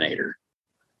exterminator.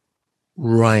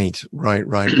 Right.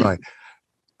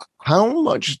 How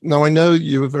much? Now, I know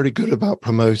you were very good about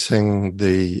promoting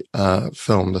the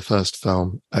film, the first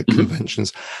film at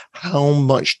conventions. How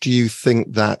much do you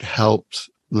think that helped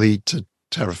lead to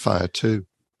Terrifier 2?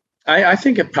 I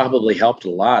think it probably helped a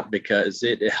lot because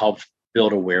it helped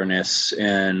build awareness.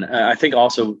 And I think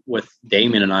also with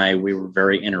Damien and I, we were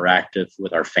very interactive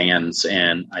with our fans.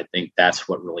 And I think that's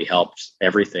what really helped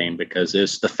everything, because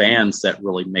it's the fans that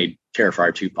really made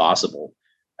Terrifier 2 possible.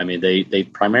 I mean, they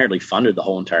primarily funded the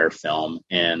whole entire film.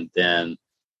 And then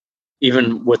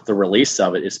even with the release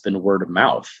of it, it's been word of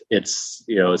mouth. You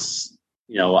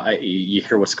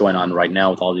hear what's going on right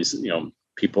now with all these,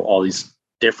 people, all these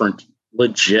different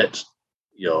legit,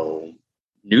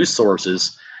 news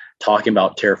sources talking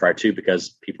about Terrifier 2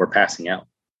 because people are passing out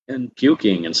and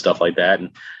puking and stuff like that. And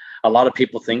a lot of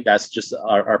people think that's just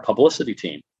our publicity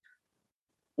team.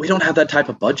 We don't have that type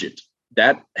of budget.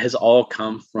 That has all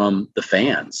come from the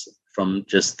fans. from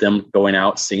just them going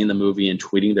out, seeing the movie and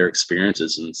tweeting their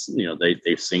experiences. And,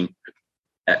 they've seen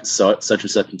such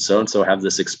and so have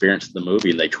this experience of the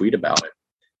movie, and they tweet about it.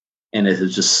 And it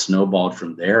has just snowballed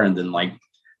from there. And then, like,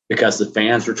 because the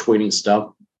fans were tweeting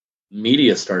stuff,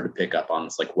 media started to pick up on it.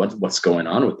 It's like, what's going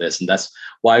on with this? And that's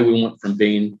why we went from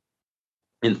being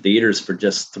in theaters for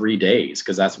just 3 days,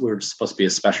 because we were supposed to be a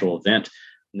special event.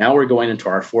 Now we're going into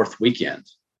our 4th weekend,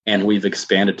 and we've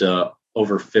expanded to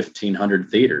over 1,500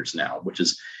 theaters now, which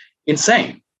is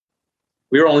insane.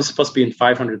 We were only supposed to be in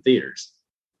 500 theaters.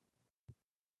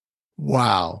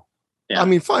 Wow. Yeah. I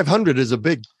mean, 500 is a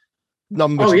big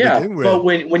number to begin with. But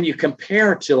when you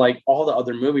compare to like all the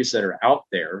other movies that are out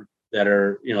there that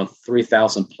are,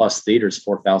 3,000 plus theaters,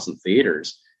 4,000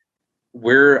 theaters,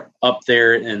 we're up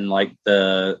there in like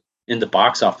in the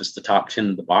box office, the top 10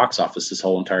 in the box office this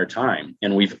whole entire time.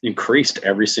 And we've increased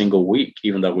every single week,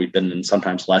 even though we've been in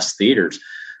sometimes less theaters.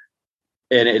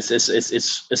 And it's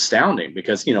astounding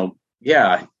because,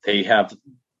 they have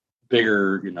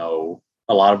bigger,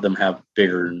 a lot of them have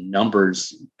bigger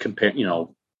numbers compared,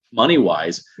 money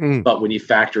wise. But when you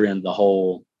factor in the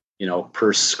whole,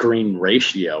 per screen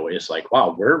ratio, it's like,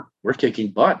 wow, we're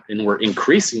kicking butt, and we're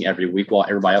increasing every week while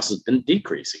everybody else has been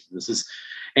decreasing.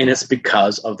 And it's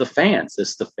because of the fans.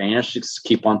 It's the fans just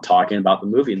keep on talking about the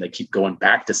movie, and they keep going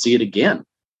back to see it again,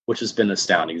 which has been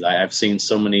astounding. I've seen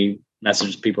so many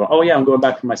messages, people, oh yeah, I'm going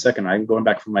back for my second. I'm going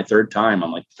back for my third time.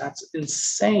 I'm like, that's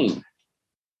insane.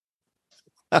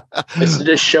 It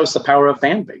just shows the power of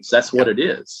fan base. That's what it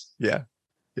is. Yeah.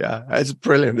 Yeah. It's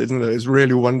brilliant, isn't it? It's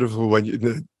really wonderful when you've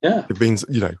been,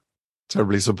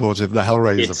 terribly supportive of the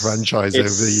Hellraiser franchise over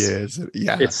the years.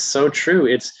 Yeah. It's so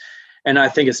true. And I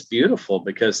think it's beautiful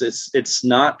because this has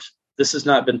not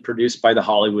been produced by the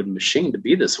Hollywood machine to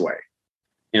be this way.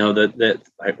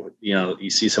 You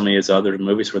see so many of these other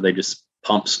movies where they just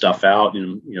pump stuff out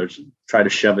and, try to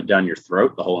shove it down your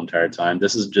throat the whole entire time.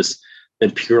 This is just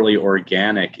been purely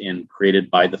organic and created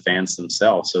by the fans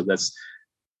themselves. So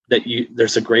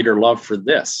there's a greater love for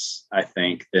this, I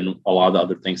think, than a lot of the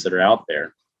other things that are out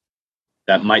there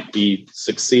that might be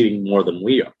succeeding more than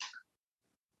we are.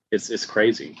 It's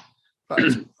crazy.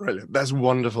 That's brilliant. That's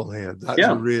wonderful here. That's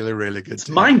really, really good. It's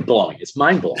mind blowing. It's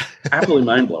mind blowing. Absolutely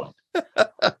mind blowing.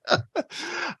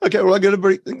 Okay, well, I'm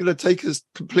going to take us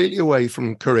completely away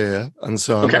from Korea and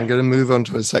so on. Okay. I'm going to move on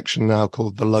to a section now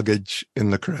called The Luggage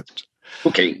in the Crypt.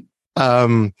 Okay.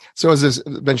 So as I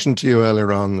mentioned to you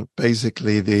earlier on,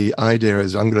 basically the idea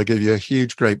is I'm going to give you a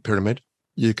huge Great Pyramid.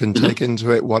 You can take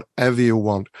into it whatever you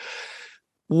want.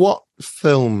 What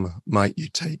film might you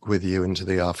take with you into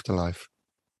the afterlife?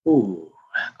 Ooh,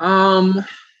 I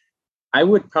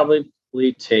would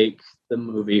probably take the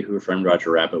movie Who Framed Roger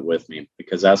Rabbit with me,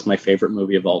 because that's my favorite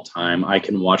movie of all time. I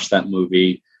can watch that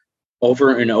movie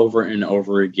over and over and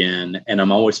over again, and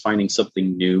I'm always finding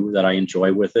something new that I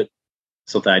enjoy with it,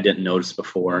 something I didn't notice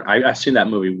before. I've seen that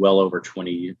movie well over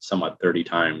 20, somewhat 30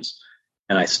 times,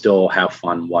 and I still have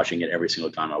fun watching it every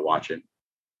single time I watch it.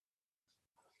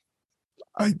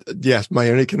 Yes, my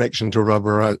only connection to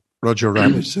Roger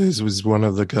Rabbit was one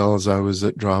of the girls I was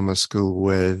at drama school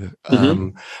with.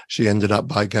 She ended up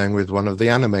by going with one of the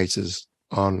animators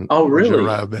on Roger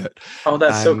Rabbit. Oh,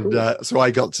 that's so cool. So I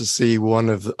got to see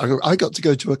I got to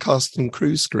go to a cast and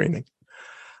crew screening.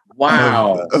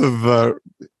 Wow.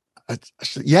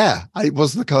 It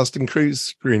was the cast and crew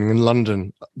screening in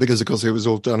London because, of course, it was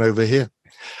all done over here.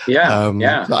 Yeah.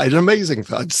 It's amazing.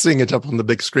 I'd seeing it up on the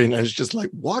big screen, and it's just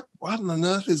like, what on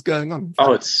earth is going on?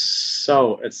 Oh, it's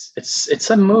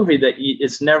a movie that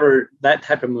that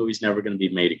type of movie is never going to be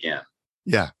made again.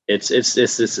 Yeah, it's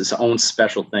its own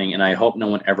special thing, and I hope no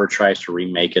one ever tries to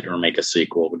remake it or make a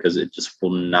sequel, because it just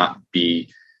will not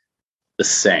be the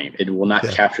same. It will not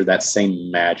capture that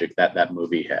same magic that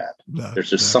movie had.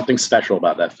 There's just something special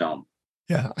about that film.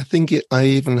 Yeah, I think I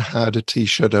even had a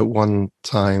T-shirt at one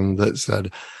time that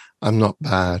said, "I'm not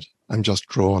bad. I'm just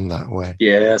drawn that way."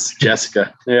 Yes,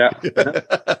 Jessica. Yeah.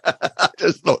 I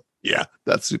just thought,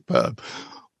 that's superb.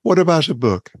 What about a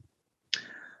book?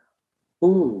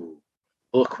 Ooh,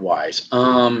 book-wise.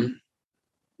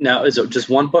 Now, is it just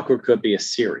one book, or could it be a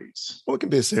series? Well, it can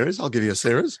be a series. I'll give you a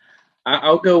series.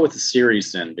 I'll go with a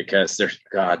series then, because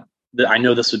I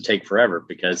know this would take forever,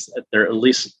 because there are at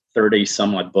least 30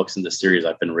 some odd books in the series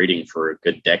I've been reading for a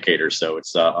good decade or so.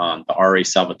 It's the R.A.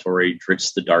 Salvatore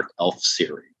Drizzt the Dark Elf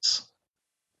series.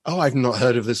 Oh, I've not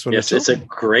heard of this one. Yes, it's a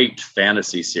great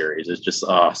fantasy series. It's just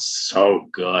so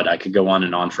good. I could go on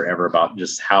and on forever about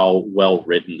just how well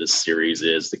written this series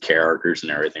is, the characters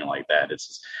and everything like that.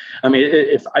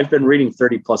 If I've been reading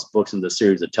 30 plus books in the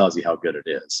series, it tells you how good it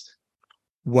is.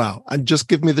 Wow. And just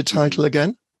give me the title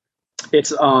again.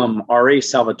 It's R.A.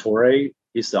 Salvatore.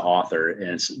 He's the author,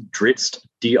 and it's Drizzt,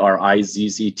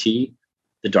 Drizzt,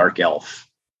 the Dark Elf.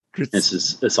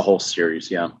 It's a whole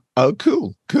series, yeah. Oh,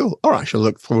 cool. All right, I shall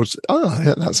look forward to. Oh,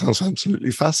 yeah, that sounds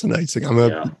absolutely fascinating. I'm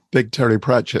a big Terry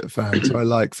Pratchett fan, so I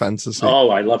like fantasy. Oh,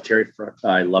 I love Terry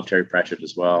Pratchett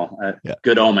as well.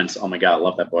 Good Omens. Oh my god, I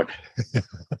love that book.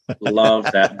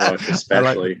 Love that book,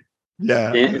 especially.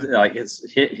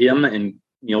 It's him and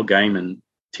Neil Gaiman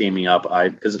teaming up.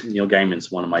 Because Neil Gaiman's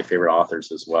one of my favorite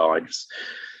authors as well. I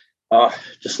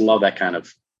just love that kind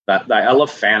of that. I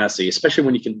love fantasy, especially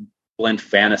when you can blend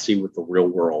fantasy with the real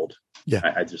world.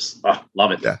 Yeah, I just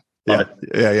love it. Love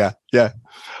it. Yeah.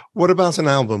 What about an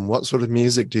album? What sort of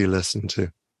music do you listen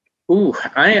to? Ooh,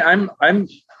 I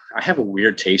have a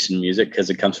weird taste in music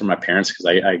because it comes from my parents, because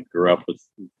I grew up with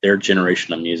their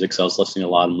generation of music. So I was listening to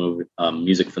a lot of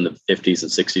music from the 50s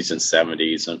and 60s and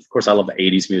 70s. And of course, I love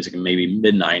 80s music and maybe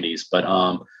mid 90s. But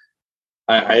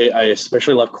I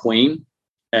especially love Queen.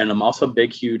 And I'm also a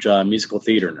big, huge musical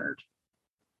theater nerd.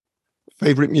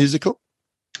 Favorite musical?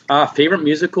 Favorite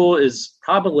musical is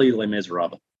probably Les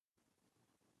Miserables.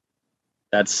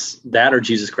 That or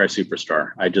Jesus Christ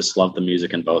Superstar. I just love the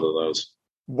music in both of those.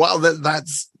 Wow,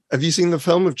 that's. Have you seen the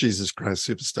film of Jesus Christ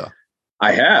Superstar?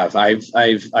 I have.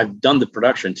 I've done the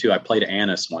production too. I played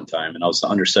Annas one time, and I was the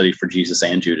understudy for Jesus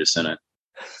and Judas in it.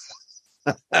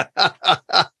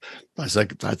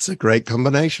 That's a great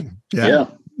combination. Yeah.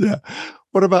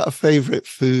 What about a favorite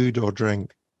food or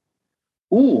drink?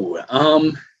 Ooh,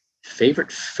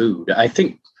 favorite food. I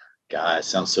think, God, it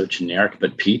sounds so generic,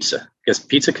 but pizza. Because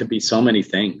pizza could be so many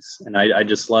things, and I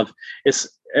just love. It's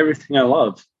everything I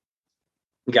love.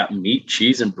 We got meat,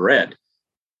 cheese, and bread.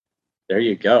 There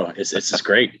you go. It's just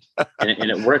great,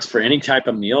 and it works for any type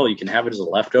of meal. You can have it as a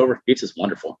leftover. Pizza's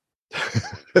wonderful.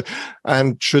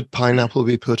 And should pineapple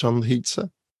be put on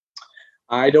pizza?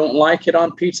 I don't like it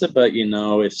on pizza, but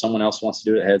if someone else wants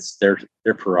to do it, it's their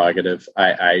prerogative.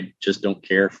 I just don't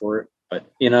care for it. But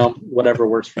whatever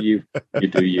works for you, you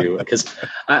do you. Because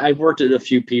I worked at a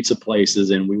few pizza places,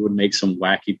 and we would make some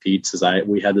wacky pizzas.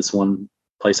 We had this one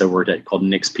place I worked at called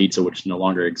Nick's Pizza, which no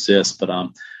longer exists. But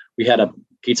we had a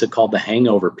pizza called the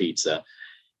Hangover Pizza,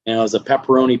 and it was a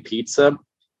pepperoni pizza,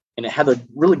 and it had a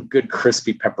really good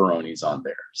crispy pepperonis on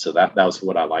there. So that was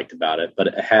what I liked about it.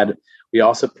 But we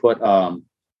also put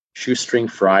shoestring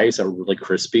fries that were really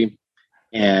crispy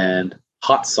and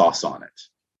hot sauce on it.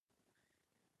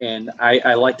 And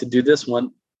I like to do this one,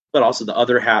 but also the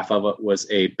other half of it was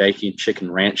a bacon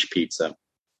chicken ranch pizza.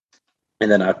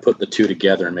 And then I put the two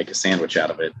together and make a sandwich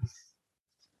out of it.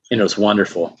 And it was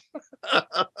wonderful.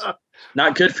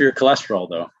 Not good for your cholesterol,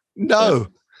 though. No.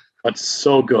 But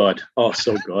so good. Oh,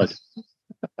 so good.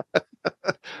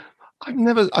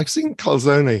 I've seen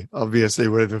calzone, obviously,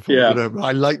 with it. Yeah.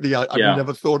 I like I've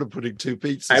never thought of putting two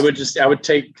pizzas. I would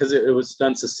take, because it was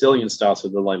done Sicilian style, so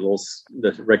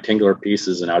the rectangular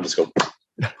pieces, and I would just go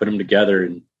put them together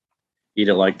and eat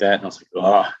it like that. And I was like,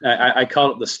 oh, I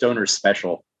call it the stoner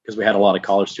special, because we had a lot of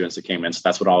college students that came in. So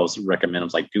that's what I always recommend. I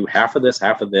was like, do half of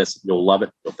this. You'll love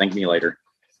it. You'll thank me later.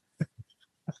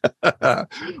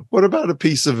 What about a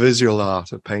piece of visual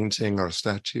art, a painting or a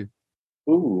statue?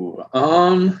 Ooh,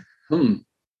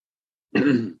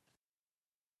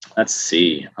 let's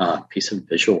see. Piece of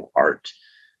visual art.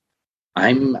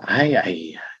 I'm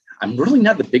really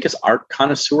not the biggest art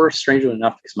connoisseur, strangely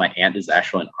enough, because my aunt is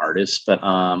actually an artist. But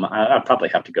I probably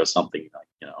have to go something like,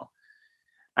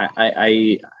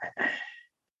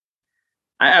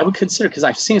 I would consider, because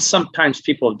I've seen sometimes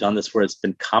people have done this where it's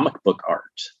been comic book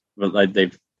art, but like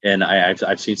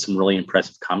I've seen some really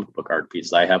impressive comic book art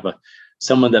pieces. I have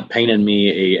someone that painted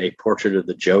me a portrait of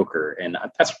the Joker, and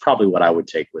that's probably what I would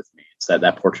take with me. It's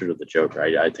that portrait of the Joker.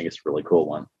 I think it's a really cool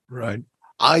one. Right.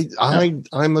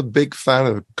 I'm a big fan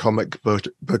of comic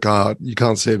book art. You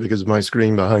can't see it because of my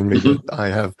screen behind me, but I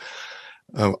have.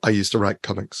 I used to write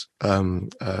comics.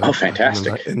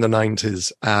 Fantastic! In the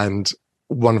 90s, and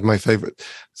one of my favorite.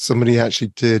 Somebody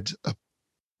actually did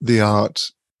the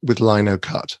art with lino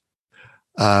cut,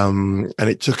 and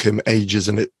it took him ages,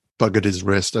 and it buggered his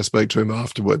wrist. I spoke to him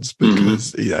afterwards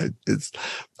because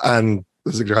and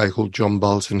there's a guy called John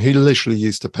Bolton. He literally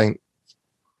used to paint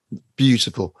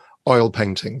beautiful oil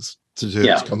paintings to do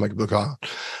his comic book art.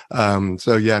 I'm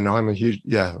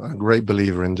a great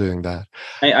believer in doing that.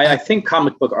 I think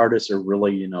comic book artists are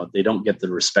really, they don't get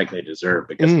the respect they deserve,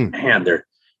 because man,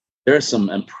 there's some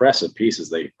impressive pieces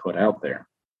they put out there.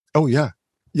 Oh yeah.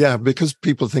 Yeah, because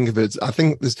people think of it. I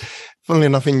think funnily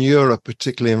enough, in Europe,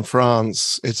 particularly in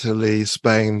France, Italy,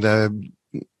 Spain,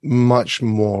 much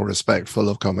more respectful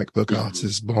of comic book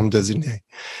artists, bande dessinée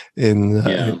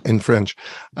in French.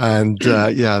 And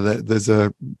there's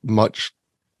a much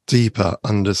deeper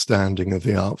understanding of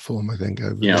the art form, I think,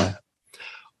 over there.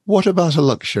 What about a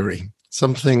luxury?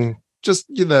 Something just,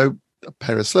 a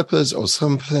pair of slippers or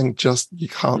something, just, you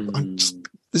can't,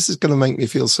 this is going to make me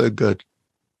feel so good.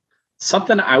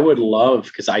 Something I would love,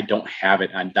 because I don't have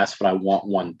it, and that's what I want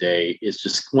one day, is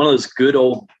just one of those good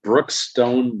old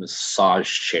Brookstone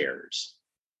massage chairs.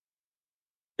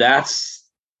 That's,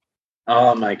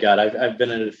 oh my God. I've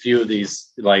been in a few of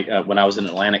these, like when I was in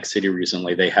Atlantic City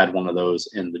recently, they had one of those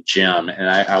in the gym, and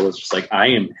I was just like, I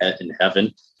am in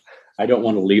heaven. I don't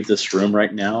want to leave this room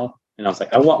right now. And I was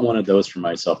like, I want one of those for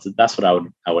myself. That's what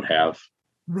I would have.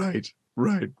 Right.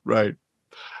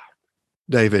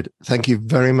 David, thank you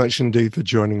very much indeed for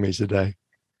joining me today.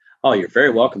 Oh, you're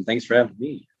very welcome. Thanks for having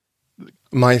me.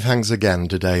 My thanks again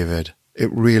to David.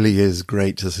 It really is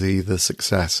great to see the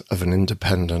success of an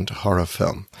independent horror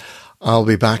film. I'll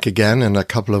be back again in a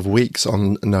couple of weeks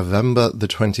on November the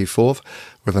 24th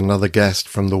with another guest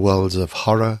from the worlds of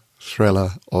horror,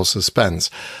 thriller, or suspense.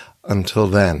 Until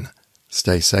then,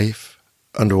 stay safe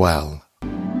and well.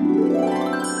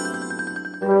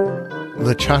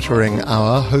 The Chattering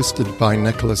Hour, hosted by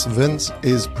Nicholas Vince,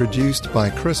 is produced by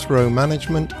Chris Rowe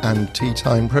Management and Tea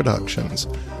Time Productions.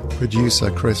 Producer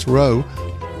Chris Rowe,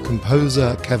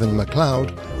 composer Kevin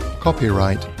MacLeod,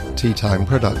 copyright Tea Time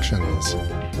Productions.